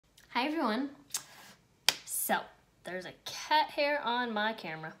Hi everyone. So, there's a cat hair on my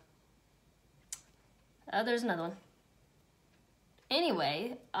camera. There's another one.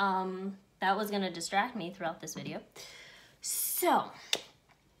 Anyway, that was gonna distract me throughout this video. So,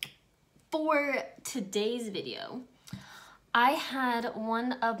 for today's video, I had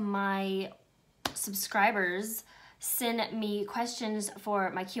one of my subscribers send me questions for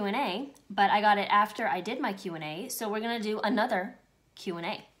my Q&A, but I got it after I did my Q&A, so we're gonna do another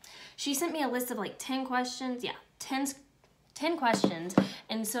Q&A. She sent me a list of like 10 questions, 10 questions,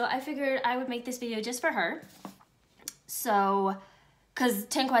 and so I figured I would make this video just for her. So, because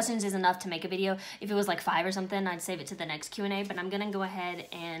 10 questions is enough to make a video. If it was like 5 or something, I'd save it to the next Q&A, but I'm gonna go ahead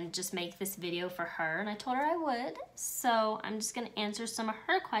and just make this video for her, and I told her I would. So I'm just gonna answer some of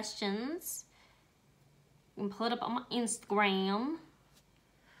her questions and pull it up on my Instagram.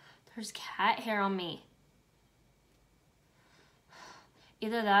 There's cat hair on me.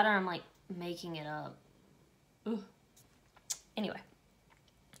 Either that or I'm like making it up. Ugh. Anyway,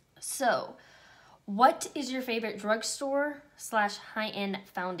 so what is your favorite drugstore / high-end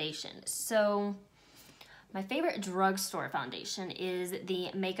foundation? So my favorite drugstore foundation is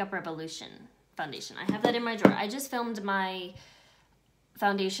the Makeup Revolution foundation. I have that in my drawer. I just filmed my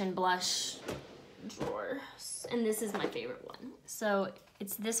foundation blush drawer, and this is my favorite one. So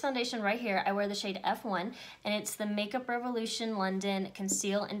it's this foundation right here. I wear the shade F1, and it's the Makeup Revolution London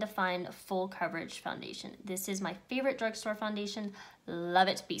Conceal and Define Full Coverage Foundation. This is my favorite drugstore foundation. Love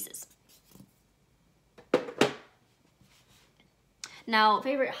it to pieces. Now,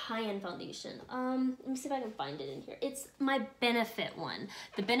 favorite high-end foundation. Let me see if I can find it in here. It's my Benefit one.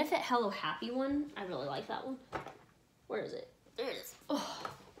 The Benefit Hello Happy one. I really like that one. Where is it? There it is. Oh.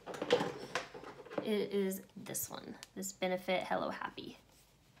 It is this one. This Benefit Hello Happy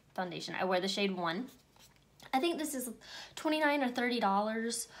foundation. I wear the shade 1. I think this is $29 or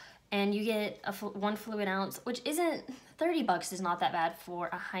 $30, and you get a 1 fluid ounce, which isn't, $30 is not that bad for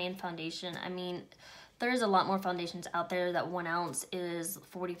a high-end foundation. I mean, there's a lot more foundations out there that 1 ounce is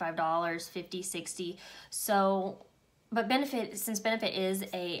 $45, $50, $60. So, but Benefit, since Benefit is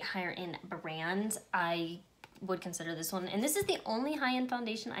a higher-end brand, I would consider this one. And this is the only high-end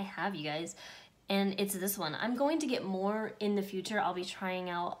foundation I have, you guys. And it's this one. I'm going to get more in the future. I'll be trying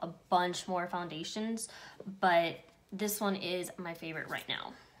out a bunch more foundations, but this one is my favorite right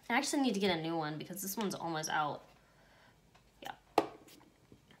now. I actually need to get a new one because this one's almost out. Yeah.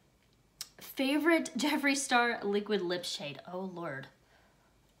 Favorite Jeffree Star liquid lip shade. Oh Lord.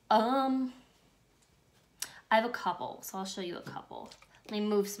 I have a couple, so I'll show you a couple. Let me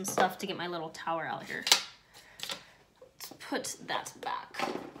move some stuff to get my little tower out here. Let's put that back.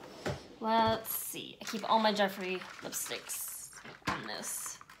 Let's see. I keep all my Jeffree lipsticks on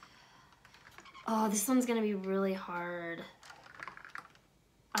this. Oh, this one's gonna be really hard.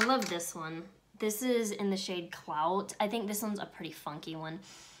 I love this one. This is in the shade Clout. I think this one's a pretty funky one.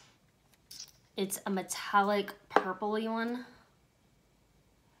 It's a metallic purpley one.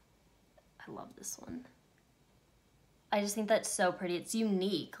 I love this one. I just think that's so pretty. It's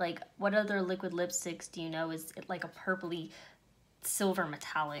unique. Like, what other liquid lipsticks do you know is like a purpley silver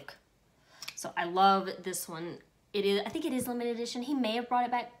metallic? So I love this one. It is, I think it is limited edition. He may have brought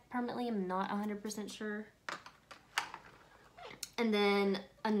it back permanently. I'm not 100% sure. And then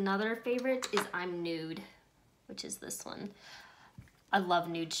another favorite is I'm Nude, which is this one. I love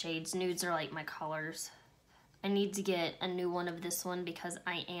nude shades. Nudes are like my colors. I need to get a new one of this one because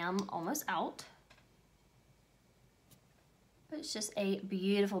I am almost out. But it's just a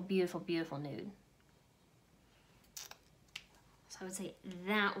beautiful, beautiful, beautiful nude. So I would say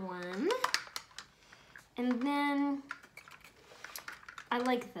that one. And then I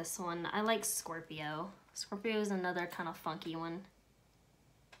like this one. I like Scorpio. Scorpio is another kind of funky one.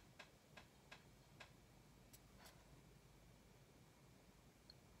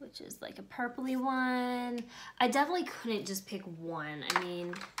 Which is like a purpley one. I definitely couldn't just pick one. I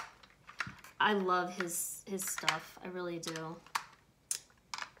mean, I love his stuff. I really do.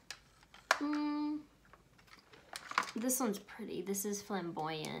 This one's pretty. This is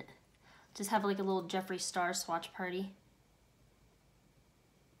Flamboyant. Just have like a little Jeffree Star swatch party.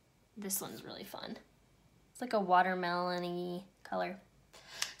 This one's really fun. It's like a watermelon-y color.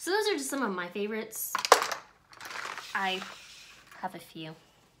 So those are just some of my favorites. I have a few.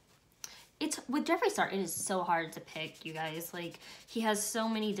 It's with Jeffree Star, it is so hard to pick, you guys. Like, he has so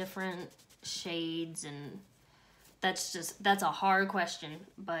many different shades, and that's a hard question.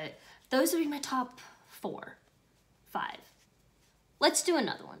 But those would be my top 4, 5. Let's do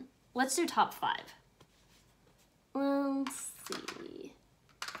another one. Let's do top 5. Let's see.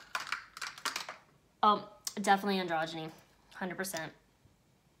 Definitely androgyny, 100%.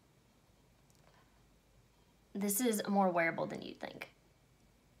 This is more wearable than you'd think.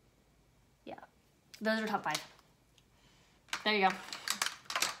 Yeah, those are top 5. There you go.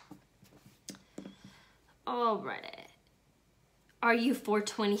 Alrighty. Are you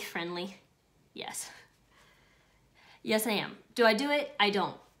 420 friendly? Yes. Yes, I am. Do I do it? I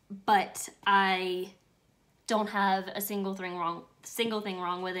don't. But I don't have a single thing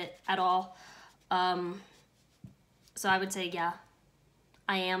wrong with it at all. So I would say, yeah,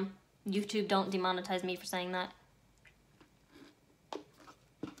 I am. YouTube, don't demonetize me for saying that.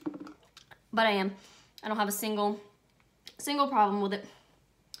 But I am. I don't have a single problem with it.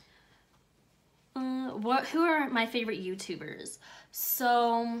 Who are my favorite YouTubers?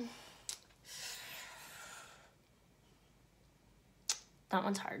 So that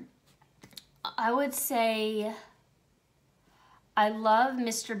one's hard. I would say I love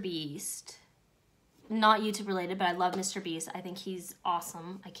Mr. Beast. Not YouTube related, but I love Mr. Beast. I think he's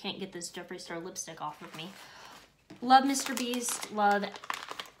awesome. I can't get this Jeffree Star lipstick off of me. Love Mr. Beast.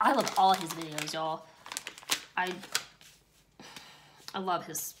 I love all his videos, y'all. I love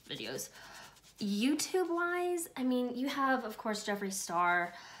his videos. YouTube-wise, I mean, you have, of course, Jeffree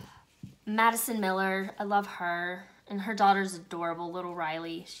Star, Madison Miller. I love her. And her daughter's adorable, little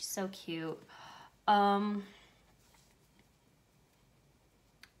Riley. She's so cute.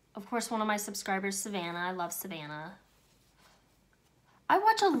 Of course, one of my subscribers, Savannah. I love Savannah. I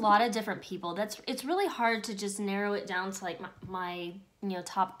watch a lot of different people. It's really hard to just narrow it down to like my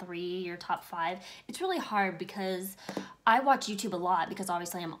top 3 or top 5. It's really hard because I watch YouTube a lot because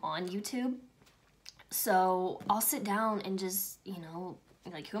obviously I'm on YouTube. So I'll sit down and just,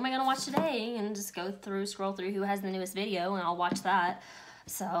 like, who am I going to watch today? And just scroll through who has the newest video, and I'll watch that.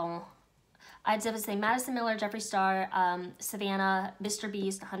 So I'd say Madison Miller, Jeffree Star, Savannah, Mr.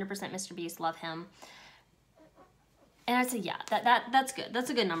 Beast, 100% Mr. Beast, love him. And I'd say, yeah, that's good. That's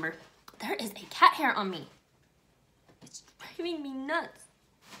a good number. There is a cat hair on me. It's driving me nuts.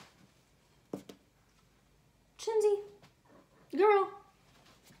 Chinsey, girl.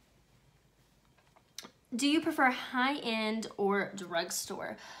 Do you prefer high-end or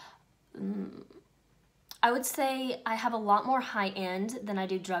drugstore? I would say I have a lot more high-end than I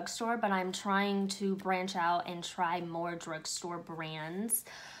do drugstore, but I'm trying to branch out and try more drugstore brands.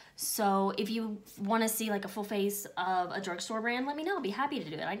 So if you want to see like a full face of a drugstore brand, let me know. I'll be happy to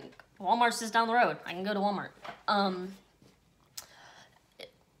do it. Walmart's just down the road. I can go to Walmart.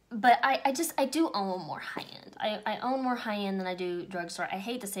 But I do own more high-end. I own more high-end than I do drugstore. I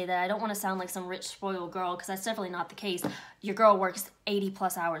hate to say that. I don't want to sound like some rich, spoiled girl, because that's definitely not the case. Your girl works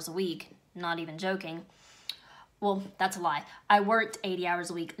 80+ hours a week. Not even joking. Well, that's a lie. I worked 80 hours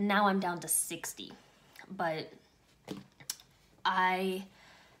a week. Now I'm down to 60. But I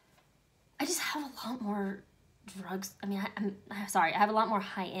just have a lot more drugs. I mean, I'm sorry. I have a lot more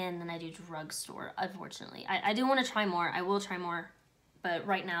high-end than I do drugstore, unfortunately. I do want to try more. I will try more. But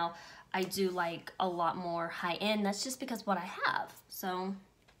right now, I do like a lot more high-end. That's just because what I have. So,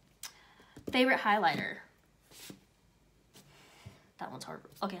 favorite highlighter. That one's hard.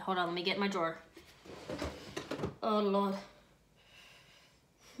 Okay, hold on. Let me get in my drawer. Oh, Lord.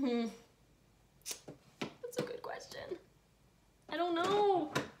 That's a good question. I don't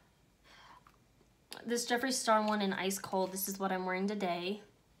know. This Jeffree Star one in Ice Cold. This is what I'm wearing today.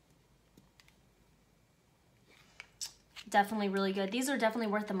 Definitely really good. These are definitely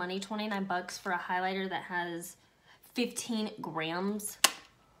worth the money. 29 bucks for a highlighter that has 15 grams.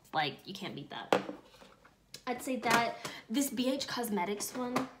 Like, you can't beat that. I'd say that this BH Cosmetics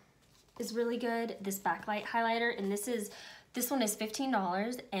one is really good. This backlight highlighter, and this one is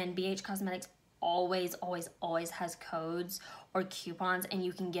 $15, and BH Cosmetics always has codes or coupons, and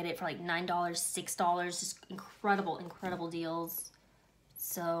you can get it for like $9, $6. Just incredible deals.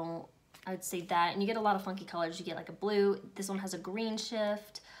 So I would say that, and you get a lot of funky colors. You get like a blue. This one has a green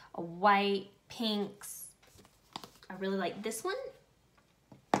shift, a white, pinks. I really like this one.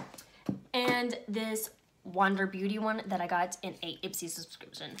 And this Wander Beauty one that I got in a Ipsy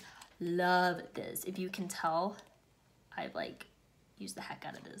subscription. Love this. If you can tell, I've like used the heck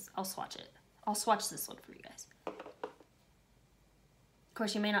out of this. I'll swatch it. I'll swatch this one for you guys. Of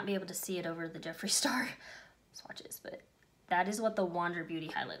course, you may not be able to see it over the Jeffree Star swatches, but that is what the Wander Beauty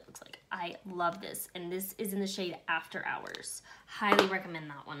highlight looks like. I love this, and this is in the shade After Hours. Highly recommend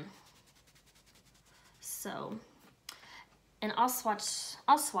that one. So, and I'll swatch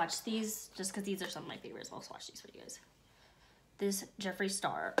these just because these are some of my favorites. I'll swatch these for you guys. This Jeffree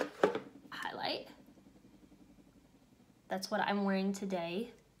Star highlight. That's what I'm wearing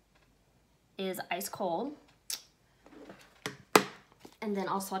today. Is Ice Cold. And then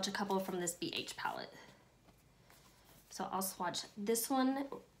I'll swatch a couple from this BH palette. So I'll swatch this one,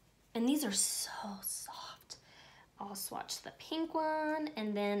 and these are so soft. I'll swatch the pink one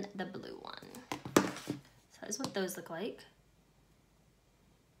and then the blue one. So that's what those look like.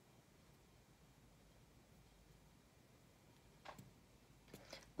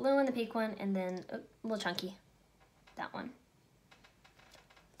 Blue one, the pink one, and then a little chunky, that one.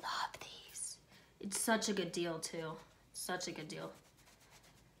 Love these. It's such a good deal too. Such a good deal.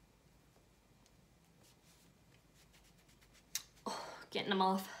 Oh, getting them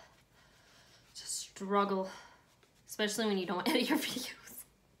off. Just struggle. Especially when you don't edit your videos.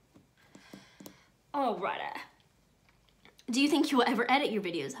 Alright. Do you think you will ever edit your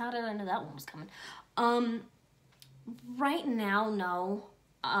videos? How did I know that one was coming? Right now, no.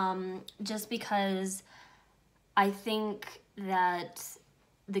 Just because I think that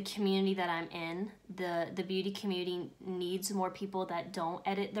the community that I'm in, the beauty community, needs more people that don't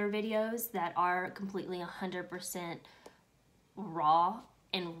edit their videos, that are completely 100% raw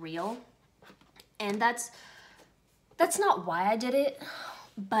and real. And that's not why I did it,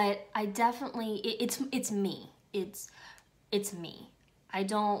 but I definitely, it's me. It's me. I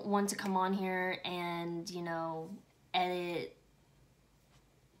don't want to come on here and, you know, edit,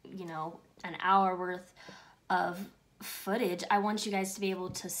 you know, an hour worth of footage. I want you guys to be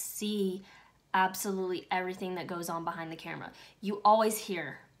able to see absolutely everything that goes on behind the camera. You always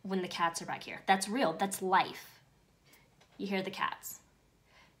hear when the cats are back here. That's real. That's life. You hear the cats.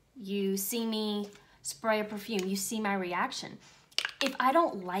 You see me spray a perfume. You see my reaction. If I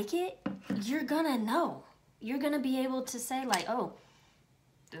don't like it, you're gonna know. You're gonna be able to say like, oh,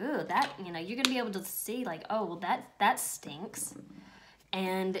 ew, that, you know, you're gonna be able to see like, oh, well, that stinks.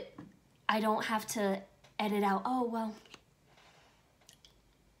 And I don't have to edit out, oh, well,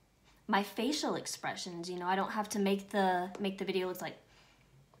 my facial expressions, you know, I don't have to make the video look like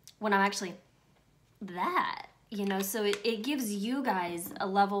when I'm actually that, you know, so it gives you guys a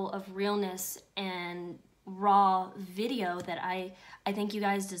level of realness and raw video that I think you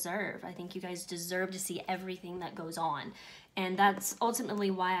guys deserve. I think you guys deserve to see everything that goes on. And that's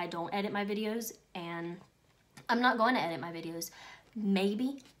ultimately why I don't edit my videos, and I'm not going to edit my videos.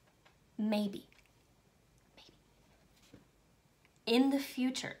 Maybe in the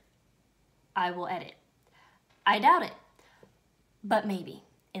future, I will edit. I doubt it, but maybe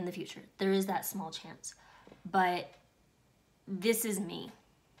in the future. There is that small chance. But this is me.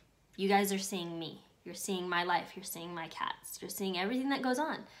 You guys are seeing me. You're seeing my life. You're seeing my cats. You're seeing everything that goes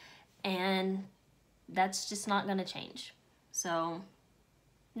on. And that's just not gonna change. So,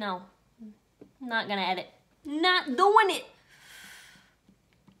 no, not gonna edit. Not doing it.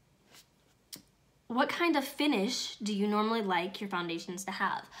 What kind of finish do you normally like your foundations to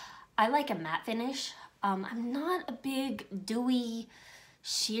have? I like a matte finish. I'm not a big dewy,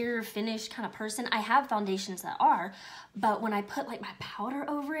 sheer finish kind of person. I have foundations that are, but when I put like my powder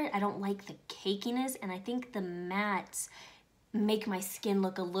over it, I don't like the cakiness, and I think the mattes make my skin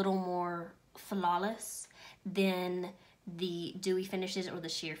look a little more flawless than the dewy finishes or the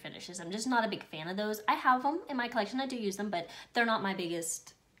sheer finishes. I'm just not a big fan of those. I have them in my collection. I do use them, but they're not my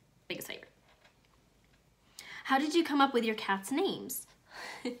biggest favorite. How did you come up with your cats' names?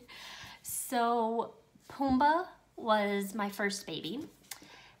 So Pumbaa was my first baby,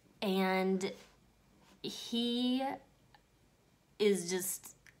 and he is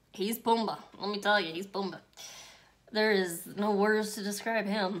just, he's Pumbaa. Let me tell you, he's Pumbaa. There is no words to describe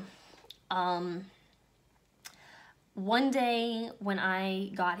him. One day when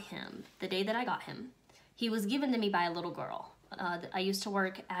I got him, the day that I got him, he was given to me by a little girl. I used to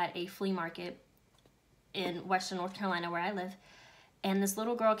work at a flea market in Western North Carolina where I live, and this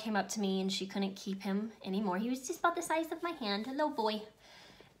little girl came up to me and she couldn't keep him anymore. He was just about the size of my hand, a little boy.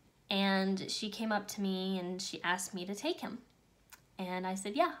 And she came up to me and she asked me to take him. And I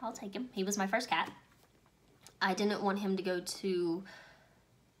said, yeah, I'll take him. He was my first cat. I didn't want him to go to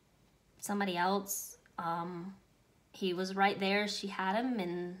somebody else. He was right there. She had him,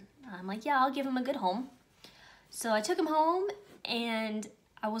 and I'm like, yeah, I'll give him a good home. So I took him home, and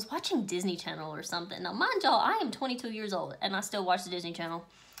I was watching Disney Channel or something. Now, mind y'all, I am 22 years old, and I still watch the Disney Channel.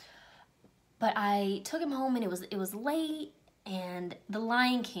 But I took him home, and it was late, and The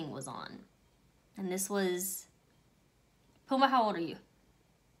Lion King was on. And this was, Pumbaa, how old are you?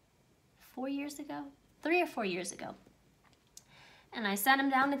 4 years ago? 3 or 4 years ago. And I sat him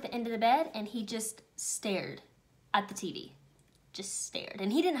down at the end of the bed, and he just stared at the TV. Just stared.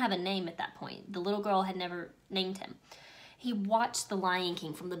 And he didn't have a name at that point. The little girl had never named him. He watched The Lion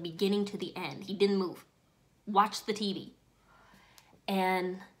King from the beginning to the end. He didn't move. Watched the TV.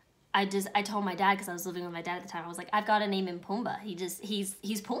 And I told my dad, because I was living with my dad at the time, I was like, I've got to name him Pumbaa.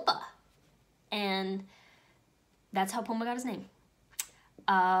 He's Pumbaa. And that's how Pumbaa got his name.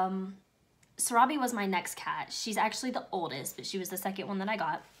 Sarabi was my next cat. She's actually the oldest, but she was the second one that I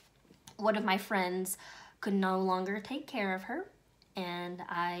got. One of my friends could no longer take care of her, and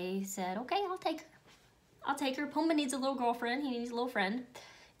I said, okay, I'll take her. I'll take her. Pumbaa needs a little girlfriend. He needs a little friend,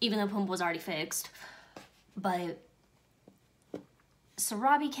 even though Pumbaa was already fixed. But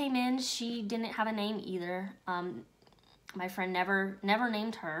Sarabi came in. She didn't have a name either. My friend never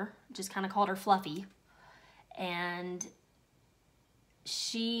named her, just kind of called her Fluffy. And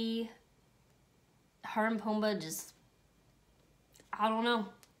her and Pumbaa just, I don't know,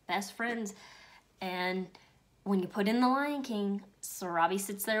 best friends. And when you put in The Lion King, Sarabi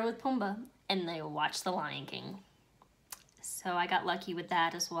sits there with Pumbaa and they watch The Lion King. So I got lucky with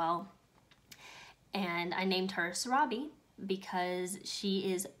that as well. And I named her Sarabi because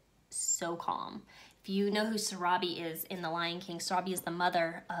she is so calm. If you know who Sarabi is in The Lion King, Sarabi is the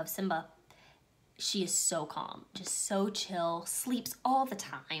mother of Simba. She is so calm, just so chill, sleeps all the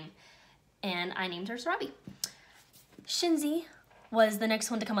time. And I named her Sarabi. Shinzi was the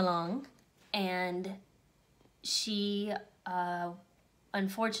next one to come along, and she,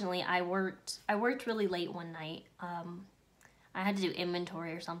 unfortunately, I worked really late one night. I had to do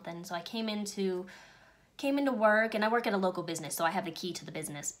inventory or something, so I came into work, and I work at a local business, so I have the key to the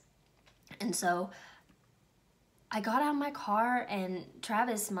business. And so I got out of my car, and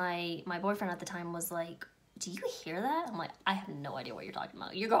Travis, my boyfriend at the time, was like, do you hear that? I'm like, I have no idea what you're talking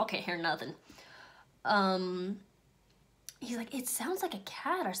about. Your girl can't hear nothing. He's like, it sounds like a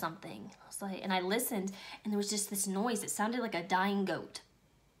cat or something. I was like, and I listened, and there was just this noise. It sounded like a dying goat.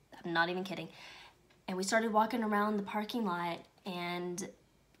 I'm not even kidding. And we started walking around the parking lot and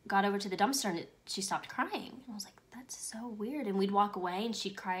got over to the dumpster, and she stopped crying. I was like, that's so weird. And we'd walk away, and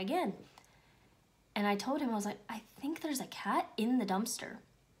she'd cry again. And I told him, I was like, I think there's a cat in the dumpster.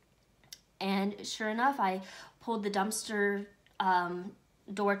 And sure enough, I pulled the dumpster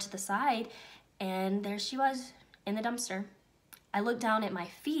door to the side, and there she was in the dumpster. I looked down at my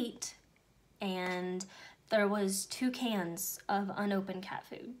feet, and there was 2 cans of unopened cat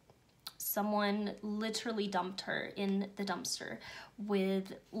food. Someone literally dumped her in the dumpster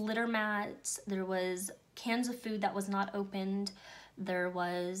with litter mats. There was cans of food that was not opened. There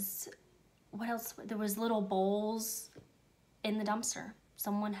was, what else? There was little bowls in the dumpster.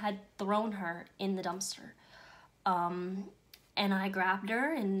 Someone had thrown her in the dumpster. And I grabbed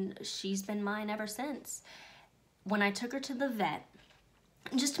her, and she's been mine ever since. When I took her to the vet,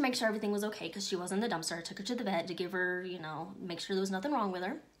 just to make sure everything was okay, because she was in the dumpster, I took her to the vet to give her, you know, make sure there was nothing wrong with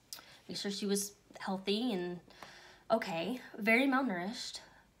her. Make sure she was healthy and okay. Very malnourished.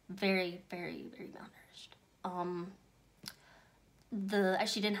 Very, very, very malnourished.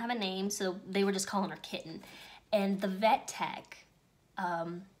 She didn't have a name, so they were just calling her Kitten. And the vet tech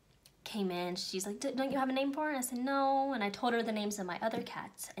came in. She's like, don't you have a name for her? And I said, no. And I told her the names of my other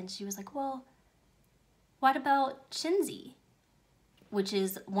cats. And she was like, well, what about Shinzi? Which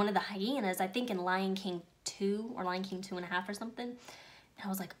is one of the hyenas, I think in Lion King 2 or Lion King 2.5 or something. And I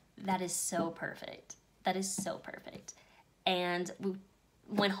was like, that is so perfect. That is so perfect. And we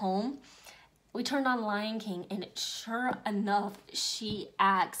went home. We turned on Lion King, and sure enough, she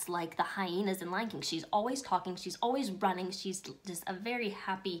acts like the hyenas in Lion King. She's always talking. She's always running. She's just a very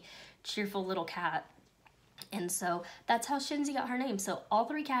happy, cheerful little cat. And so that's how Shinzi got her name. So all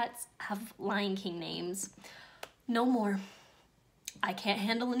 3 cats have Lion King names. No more. I can't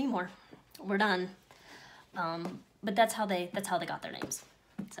handle anymore. We're done. But that's how they got their names.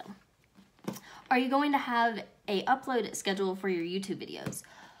 So, are you going to have a upload schedule for your YouTube videos?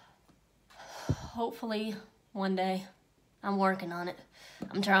 Hopefully one day. I'm working on it.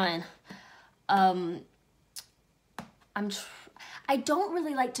 I'm trying. I don't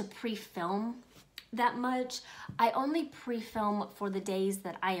really like to pre-film that much. I only pre-film for the days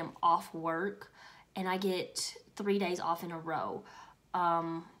that I am off work, and I get 3 days off in a row.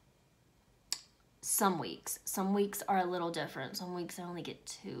 Some weeks are a little different. Some weeks I only get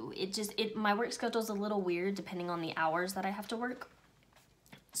 2. My work schedule's a little weird depending on the hours that I have to work.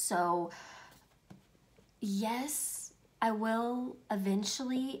 So yes, I will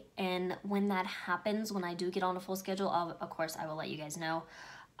eventually, and when that happens, when I do get on a full schedule, of course I will let you guys know.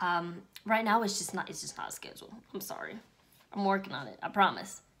 Right now it's just not a schedule. I'm sorry. I'm working on it, I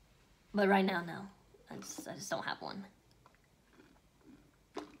promise. But right now, no. I just don't have one.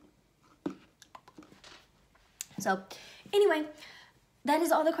 So anyway, that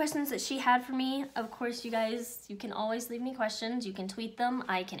is all the questions that she had for me. Of course, you guys, you can always leave me questions. You can tweet them.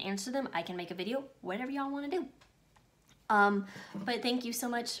 I can answer them. I can make a video, whatever y'all want to do. But thank you so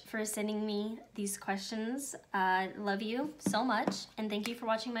much for sending me these questions. Love you so much. And thank you for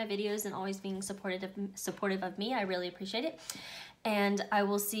watching my videos and always being supportive of me. I really appreciate it. And I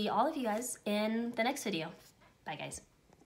will see all of you guys in the next video. Bye, guys.